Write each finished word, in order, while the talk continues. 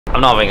I'm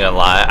not even gonna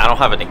lie, I don't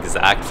have an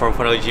exact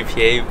 4.0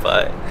 GPA,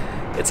 but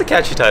it's a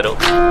catchy title.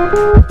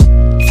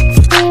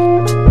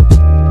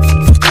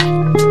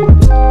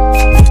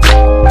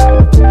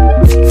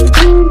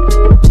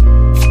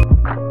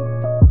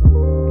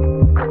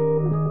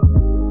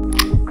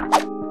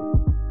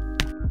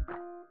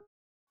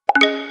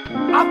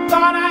 I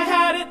thought I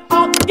had it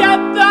all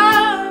together,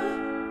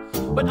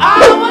 but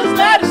I was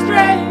led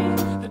astray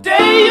the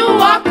day you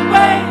walked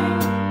away.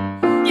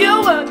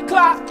 You were the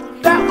clock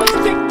that was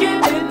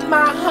ticking in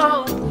my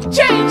home,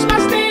 changed my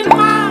state of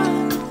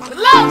mind. The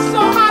love's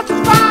so hard to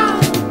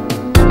find.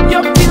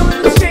 Your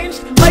feelings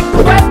changed like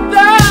the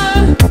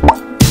weather,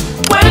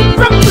 went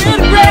from clear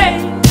to gray.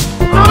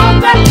 All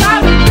that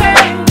time and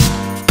pain.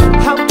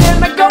 How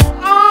can I go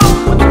on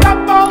with the cup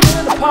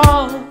falling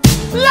apart?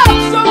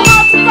 Love's so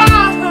hard to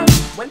find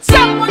when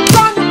someone's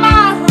on your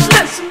mind.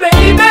 Listen,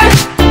 baby,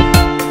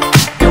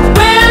 your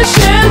wish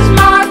is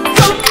my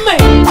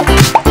command.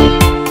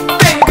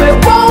 Baby,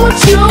 won't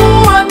you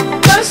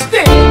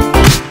understand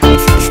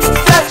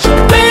that your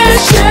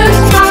wish is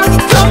my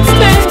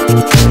command?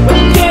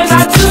 What can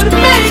I do to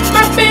make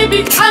my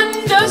baby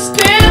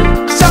understand?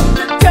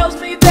 Something tells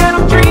me that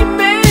I'm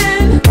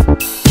dreaming.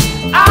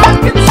 I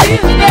can see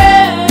it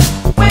there,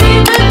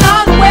 waving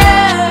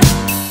unaware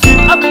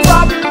of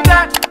problems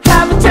that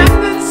have a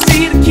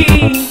tendency to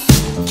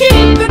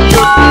keep the truth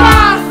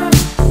alive,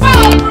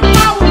 far from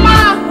our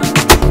mind.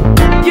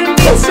 You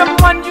need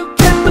someone you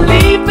can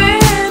believe in.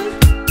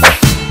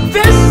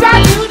 This I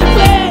do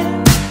declare.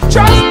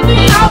 Trust me,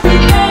 I'll be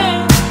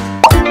there.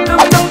 The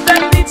road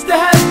that leads to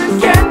heaven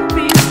can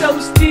be so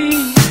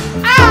steep.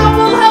 I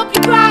will help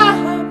you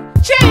climb,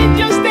 change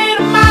your state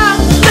of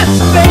mind.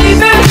 Listen,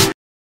 baby,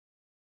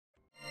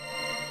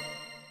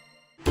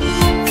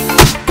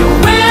 your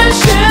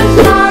wish is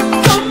my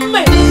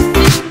command.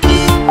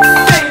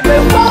 Baby,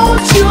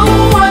 won't you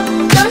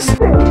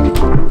understand?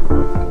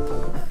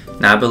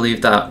 Now I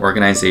believe that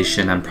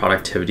organization and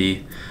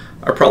productivity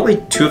are probably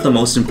two of the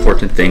most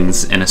important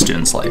things in a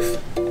student's life.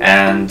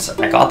 And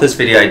I got this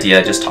video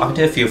idea just talking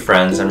to a few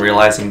friends and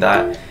realizing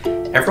that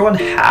everyone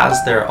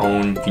has their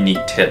own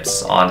unique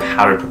tips on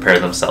how to prepare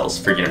themselves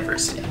for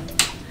university.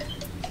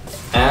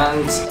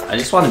 And I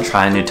just want to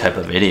try a new type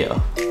of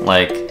video.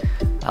 Like,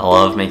 I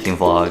love making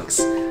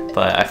vlogs,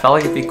 but I felt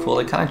like it'd be cool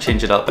to kind of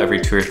change it up every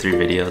 2 or 3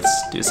 videos,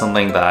 do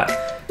something that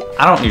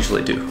I don't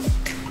usually do.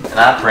 And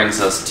that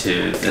brings us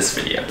to this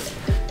video.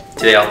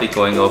 Today I'll be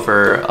going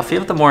over a few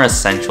of the more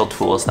essential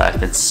tools that I've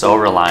been so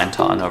reliant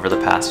on over the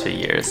past few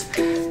years,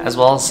 as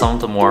well as some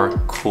of the more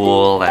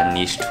cool and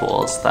niche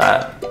tools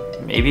that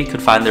maybe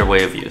could find their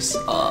way of use.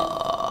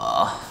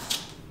 What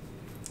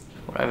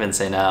do I even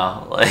say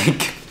now?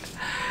 Like,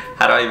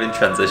 how do I even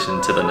transition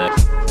to the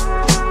next?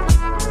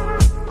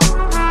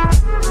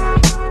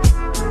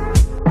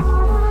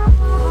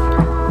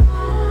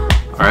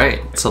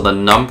 Alright, so the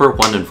number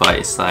one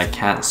advice that I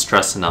can't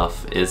stress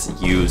enough is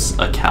use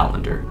a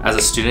calendar. As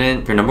a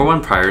student, your number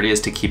one priority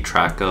is to keep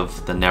track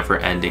of the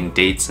never-ending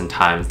dates and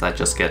times that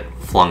just get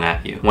flung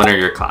at you. When are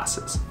your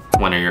classes?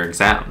 When are your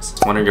exams?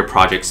 When are your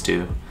projects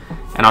due?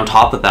 And on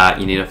top of that,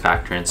 you need to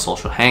factor in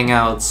social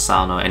hangouts, I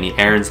don't know, any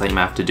errands that you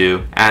might have to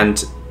do,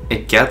 and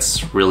it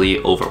gets really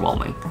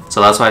overwhelming. So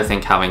that's why I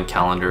think having a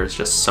calendar is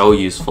just so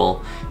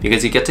useful,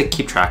 because you get to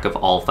keep track of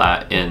all of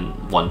that in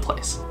one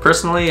place.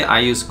 Personally, I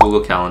use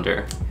Google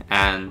Calendar,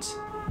 and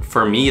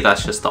for me,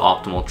 that's just the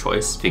optimal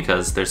choice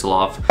because there's a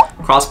lot of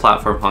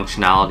cross-platform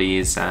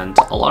functionalities and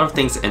a lot of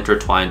things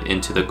intertwined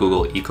into the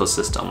Google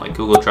ecosystem, like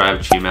Google Drive,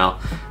 Gmail,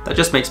 that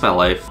just makes my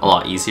life a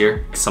lot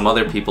easier. Some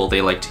other people,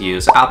 they like to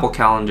use Apple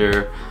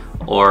Calendar,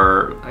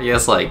 or I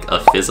guess like a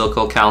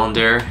physical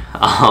calendar,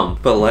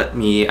 but let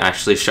me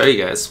actually show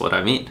you guys what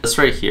I mean. This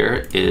right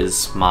here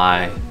is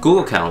my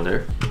Google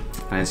Calendar.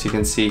 And as you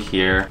can see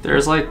here,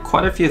 there's like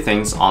quite a few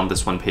things on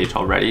this one page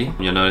already.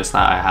 You'll notice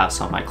that I have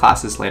some of my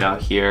classes laid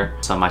out here,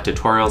 some of my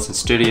tutorials and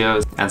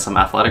studios, and some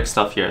athletic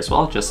stuff here as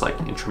well, just like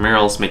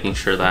intramurals, making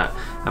sure that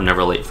I'm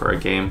never late for a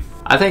game.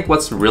 I think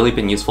what's really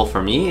been useful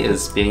for me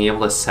is being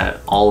able to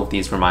set all of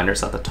these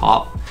reminders at the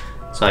top.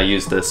 So I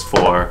use this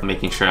for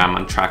making sure I'm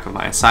on track of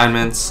my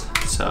assignments.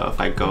 So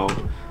if I go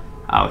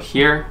out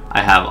here,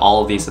 I have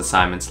all of these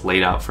assignments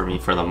laid out for me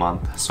for the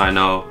month. So I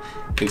know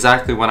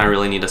exactly when I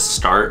really need to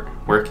start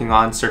working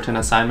on certain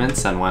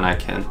assignments and when I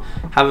can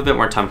have a bit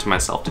more time to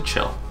myself to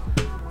chill.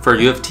 For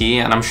U of T,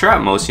 and I'm sure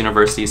at most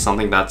universities,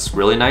 something that's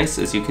really nice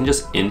is you can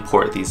just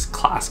import these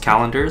class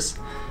calendars.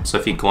 So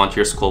if you go onto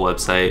your school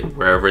website,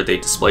 wherever they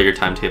display your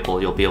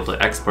timetable, you'll be able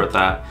to export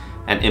that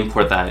and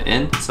import that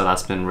in. So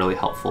that's been really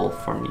helpful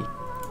for me.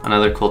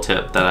 Another cool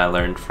tip that I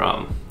learned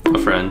from a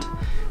friend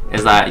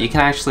is that you can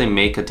actually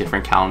make a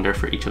different calendar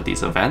for each of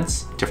these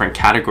events, different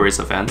categories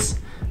of events.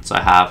 So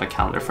I have a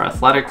calendar for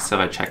athletics. If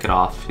I check it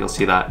off, you'll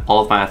see that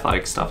all of my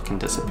athletic stuff can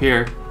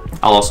disappear.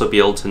 I'll also be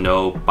able to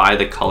know by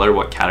the color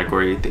what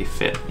category they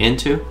fit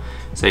into.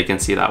 So you can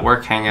see that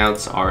work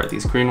hangouts are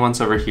these green ones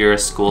over here,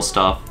 school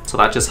stuff. So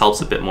that just helps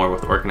a bit more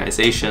with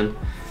organization.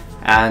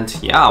 And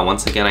yeah,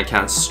 once again, I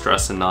can't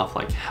stress enough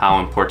like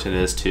how important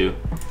it is to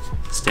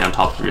stay on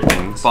top of your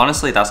things. But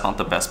honestly, that's not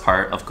the best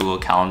part of Google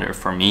Calendar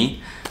for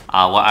me.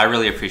 What I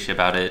really appreciate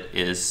about it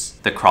is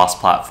the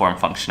cross-platform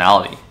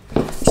functionality.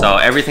 So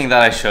everything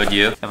that I showed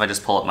you, if I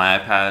just pull up my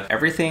iPad,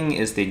 everything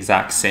is the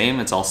exact same.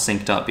 It's all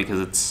synced up because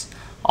it's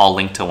all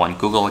linked to one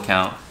Google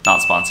account.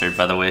 Not sponsored,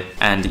 by the way.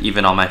 And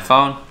even on my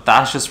phone,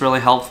 that's just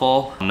really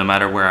helpful. No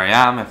matter where I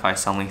am, if I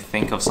suddenly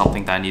think of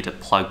something that I need to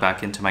plug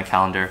back into my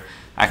calendar,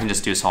 I can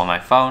just do so on my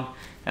phone.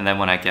 And then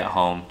when I get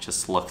home,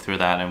 just look through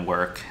that and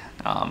work,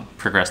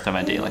 progress through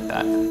my day like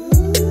that.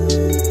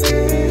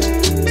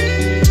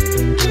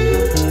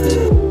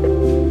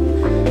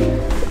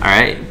 All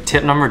right,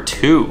 tip number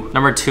 2.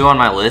 Number 2 on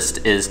my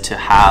list is to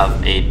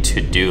have a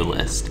to-do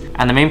list.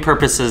 And the main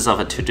purposes of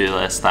a to-do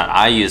list that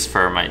I use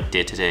for my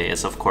day-to-day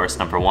is, of course,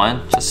 number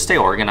 1, just stay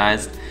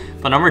organized.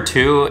 But number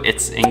 2,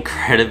 it's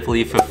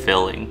incredibly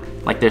fulfilling.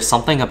 Like, there's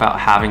something about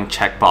having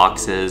check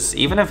boxes,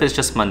 even if it's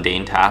just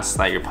mundane tasks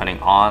that you're putting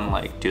on,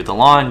 like do the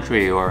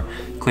laundry or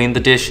clean the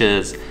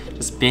dishes.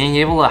 Just being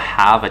able to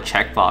have a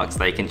checkbox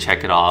that you can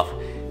check it off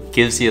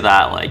gives you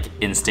that like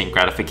instant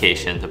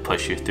gratification to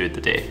push you through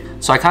the day.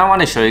 So I kind of want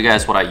to show you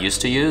guys what I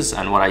used to use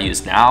and what I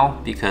use now,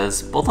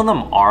 because both of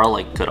them are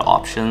like good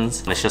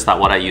options. It's just that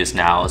what I use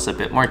now is a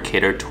bit more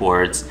catered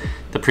towards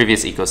the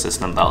previous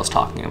ecosystem that I was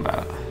talking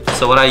about.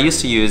 So what I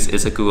used to use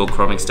is a Google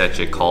Chrome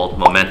extension called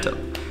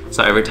Momentum.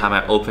 So every time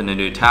I open a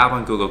new tab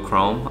on Google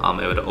Chrome,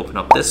 it would open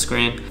up this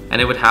screen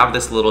and it would have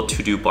this little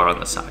to-do bar on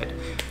the side.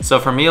 So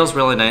for me, it was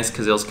really nice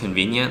because it was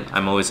convenient.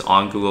 I'm always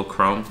on Google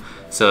Chrome.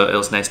 So it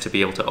was nice to be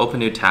able to open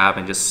a new tab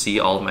and just see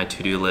all of my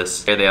to-do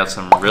lists. Here they have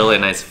some really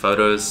nice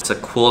photos. It's a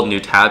cool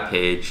new tab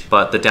page,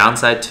 but the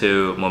downside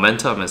to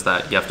Momentum is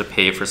that you have to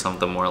pay for some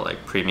of the more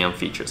like premium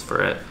features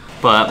for it.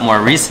 But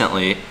more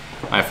recently,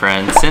 my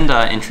friend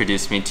Cinda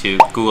introduced me to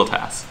Google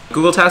Tasks.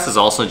 Google Tasks is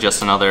also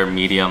just another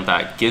medium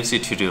that gives you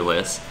to-do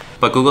lists,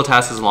 but Google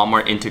Tasks is a lot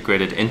more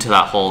integrated into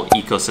that whole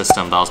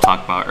ecosystem that I was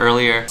talking about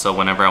earlier. So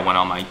whenever I went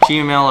on my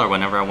Gmail or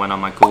whenever I went on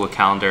my Google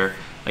Calendar,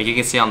 like you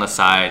can see on the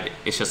side,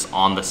 it's just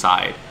on the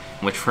side,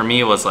 which for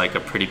me was like a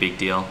pretty big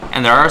deal.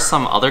 And there are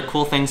some other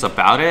cool things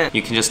about it.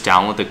 You can just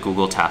download the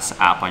Google Tasks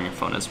app on your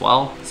phone as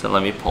well. So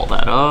let me pull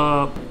that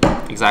up.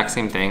 Exact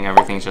same thing,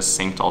 everything's just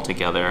synced all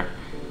together.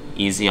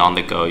 Easy on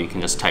the go, you can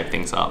just type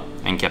things up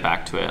and get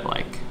back to it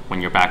like when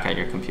you're back at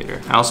your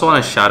computer. I also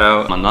want to shout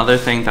out another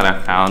thing that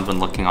I found when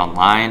looking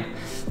online.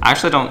 I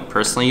actually don't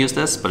personally use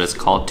this, but it's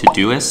called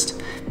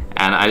Todoist.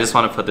 And I just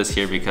want to put this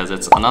here because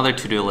it's another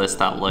to-do list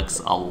that looks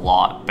a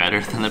lot better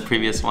than the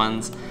previous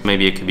ones.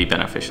 Maybe it could be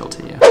beneficial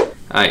to you.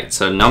 Alright,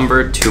 so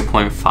number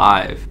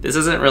 2.5. This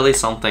isn't really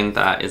something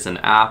that is an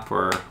app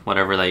or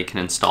whatever that you can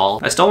install.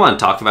 I still want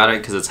to talk about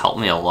it because it's helped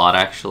me a lot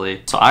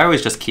actually. So I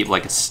always just keep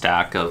like a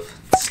stack of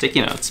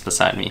sticky notes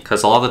beside me,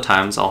 because a lot of the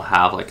times I'll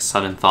have like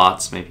sudden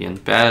thoughts maybe in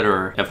bed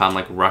or if I'm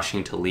like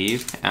rushing to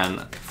leave,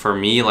 and for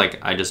me like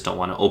I just don't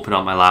want to open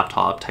up my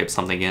laptop, type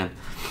something in.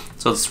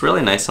 So it's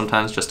really nice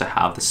sometimes just to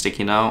have the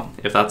sticky note.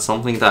 If that's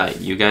something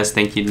that you guys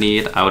think you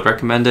need, I would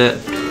recommend it.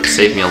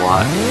 Save me a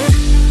lot.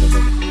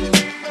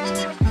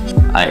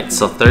 Alright,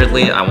 so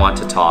thirdly, I want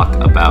to talk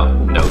about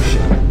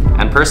Notion.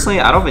 And personally,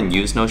 I don't even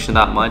use Notion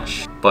that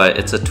much, but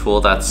it's a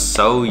tool that's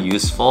so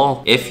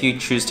useful. If you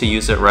choose to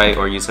use it right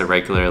or use it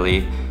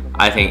regularly,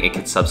 I think it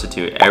could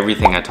substitute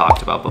everything I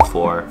talked about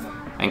before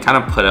and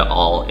kind of put it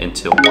all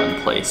into one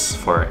place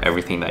for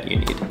everything that you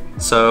need.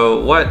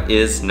 So what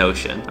is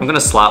Notion? I'm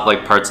gonna slap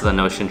like parts of the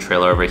Notion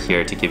trailer over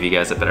here to give you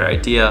guys a better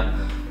idea,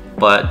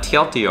 but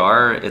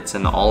TLDR, it's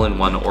an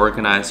all-in-one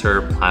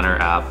organizer planner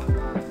app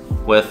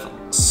with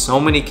so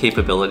many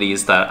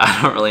capabilities that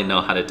I don't really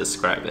know how to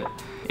describe it.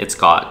 It's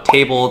got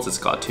tables, it's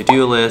got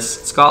to-do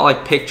lists, it's got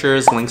like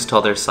pictures, links to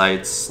other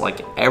sites,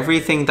 like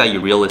everything that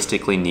you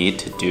realistically need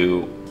to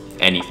do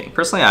anything.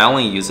 Personally, I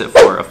only use it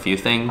for a few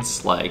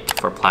things, like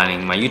for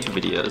planning my YouTube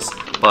videos,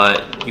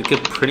 but you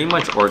could pretty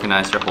much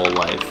organize your whole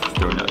life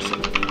through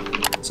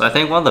Notion. So I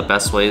think one of the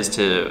best ways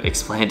to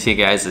explain to you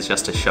guys is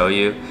just to show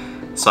you.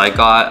 So I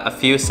got a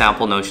few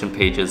sample Notion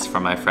pages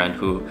from my friend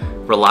who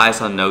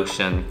relies on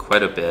Notion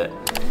quite a bit.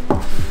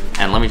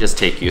 And let me just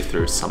take you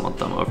through some of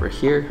them over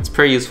here. It's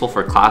pretty useful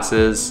for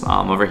classes.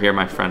 Over here,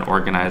 my friend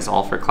organized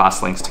all of her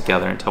class links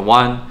together into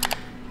one.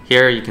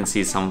 Here you can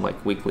see some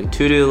like weekly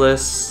to-do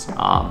lists,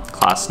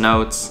 class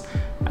notes,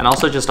 and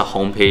also just a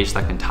homepage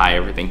that can tie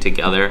everything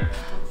together.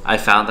 I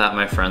found that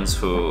my friends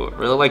who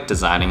really like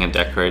designing and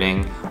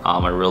decorating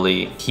are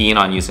really keen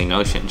on using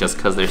Notion just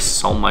because there's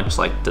so much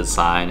like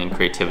design and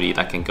creativity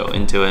that can go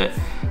into it.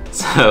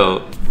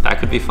 So that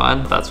could be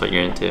fun, that's what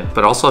you're into.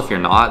 But also if you're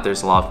not,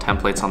 there's a lot of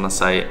templates on the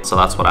site. So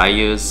that's what I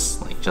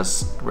use, like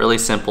just really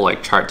simple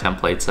like chart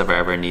templates if I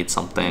ever need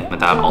something,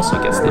 and that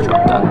also gets the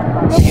job done.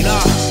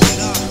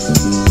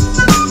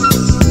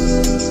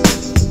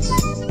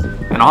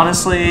 And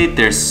honestly,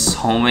 there's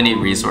so many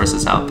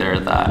resources out there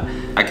that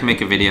I can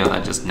make a video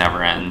that just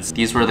never ends.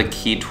 These were the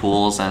key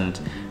tools and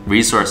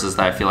resources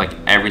that I feel like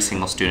every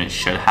single student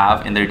should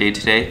have in their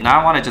day-to-day. Now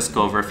I want to just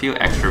go over a few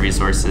extra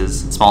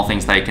resources, small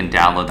things that you can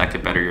download that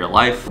could better your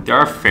life. They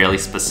are fairly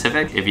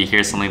specific. If you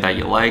hear something that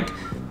you like,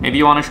 maybe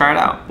you want to try it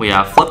out. We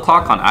have Flip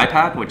Clock on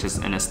iPad, which is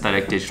an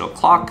aesthetic digital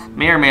clock.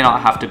 May or may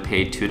not have to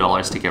pay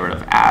 $2 to get rid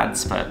of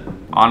ads, but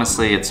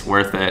honestly, it's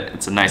worth it.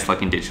 It's a nice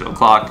looking digital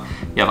clock.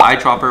 You have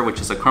Eyedropper,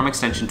 which is a Chrome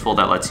extension tool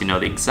that lets you know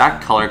the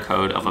exact color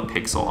code of a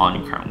pixel on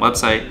your current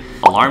website.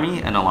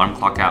 Alarmy, an alarm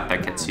clock app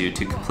that gets you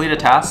to complete a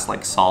task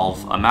like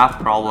solve a math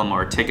problem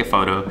or take a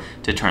photo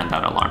to turn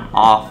that alarm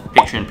off.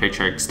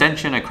 Picture-in-picture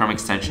extension, a Chrome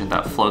extension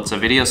that floats a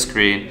video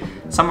screen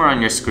somewhere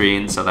on your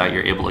screen so that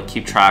you're able to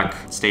keep track,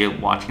 stay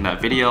watching that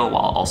video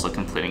while also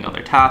completing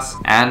other tasks.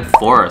 And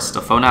Forest,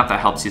 a phone app that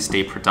helps you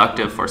stay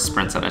productive for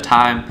sprints at a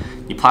time.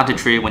 You plant a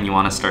tree when you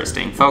want to start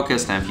staying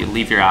focused, and if you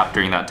leave your app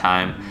during that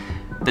time,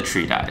 the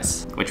tree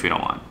dies, which we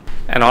don't want.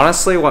 And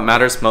honestly, what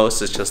matters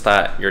most is just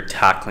that you're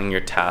tackling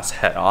your task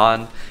head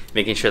on,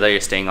 making sure that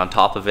you're staying on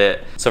top of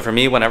it. So for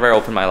me, whenever I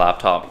open my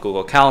laptop,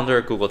 Google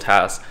Calendar, Google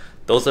Tasks,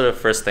 those are the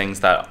first things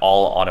that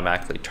all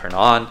automatically turn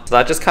on. So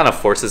that just kind of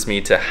forces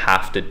me to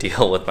have to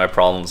deal with my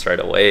problems right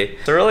away.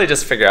 So really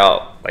just figure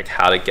out like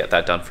how to get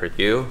that done for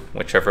you,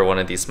 whichever one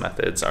of these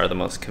methods are the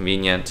most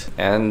convenient.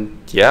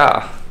 And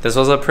yeah, this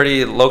was a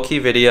pretty low-key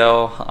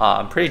video,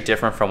 pretty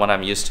different from what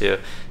I'm used to,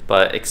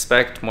 but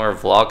expect more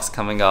vlogs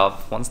coming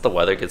up once the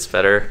weather gets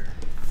better.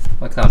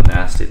 Look how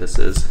nasty this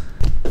is.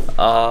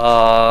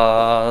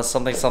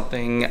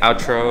 Something,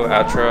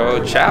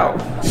 outro, ciao.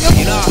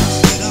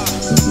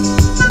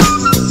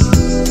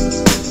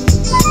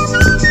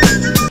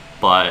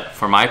 But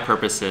for my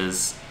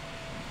purposes,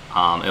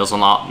 it was a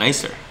lot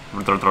nicer.